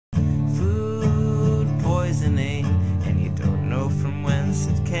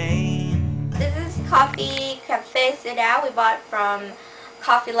coffee cafe sit-out we bought from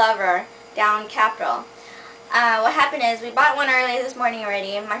Coffee Lover down Capitol. What happened is we bought one early this morning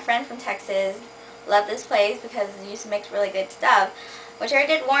already. My friend from Texas loved this place because it used to make really good stuff. Which I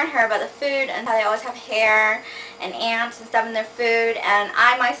did warn her about the food and how they always have hair and ants and stuff in their food. And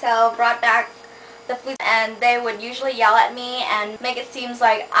I myself brought back the food and they would usually yell at me and make it seem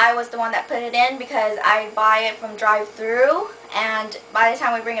like I was the one that put it in because I buy it from drive-through. And by the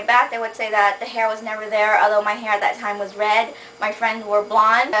time we bring it back, they would say that the hair was never there, although my hair at that time was red. My friends were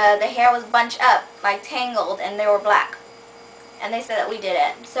blonde. The hair was bunched up, like tangled, and they were black. And they said that we did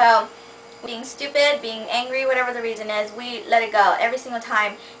it. So, being stupid, being angry, whatever the reason is, we let it go every single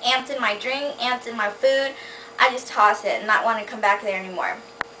time. Ants in my drink, ants in my food. I just toss it and not want to come back there anymore.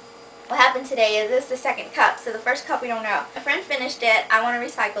 What happened today is this is the second cup. So the first cup we don't know. My friend finished it. I want to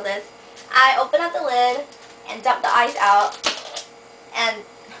recycle this. I opened up the lid and dumped the ice out. And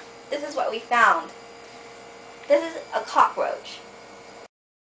this is what we found. This is a cockroach.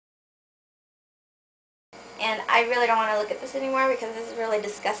 And I really don't want to look at this anymore because this is really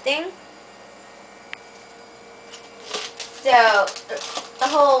disgusting. So, the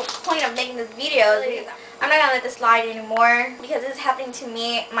whole point of making this video is I'm not going to let this slide anymore because this is happening to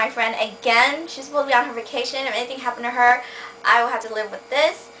me, my friend, again. She's supposed to be on her vacation. If anything happened to her, I will have to live with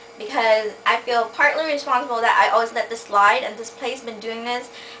this because I feel partly responsible that I always let this slide, and this place has been doing this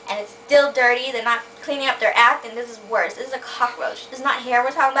and it's still dirty. They're not cleaning up their act, and this is worse. This is a cockroach. This is not hair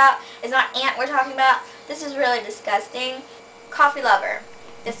we're talking about. It's not ant we're talking about. This is really disgusting. Coffee Lover.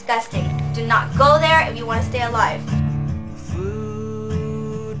 Disgusting. Do not go there if you want to stay alive.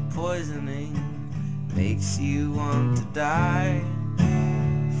 Poisoning makes you want to die.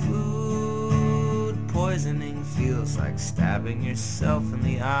 Food poisoning feels like stabbing yourself in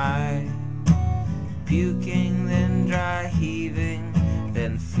the eye. Puking, then dry heaving,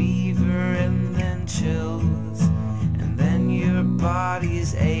 then fever, and then chills. And then your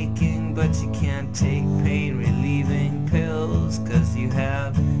body's aching, but you can't take pain relieving pills.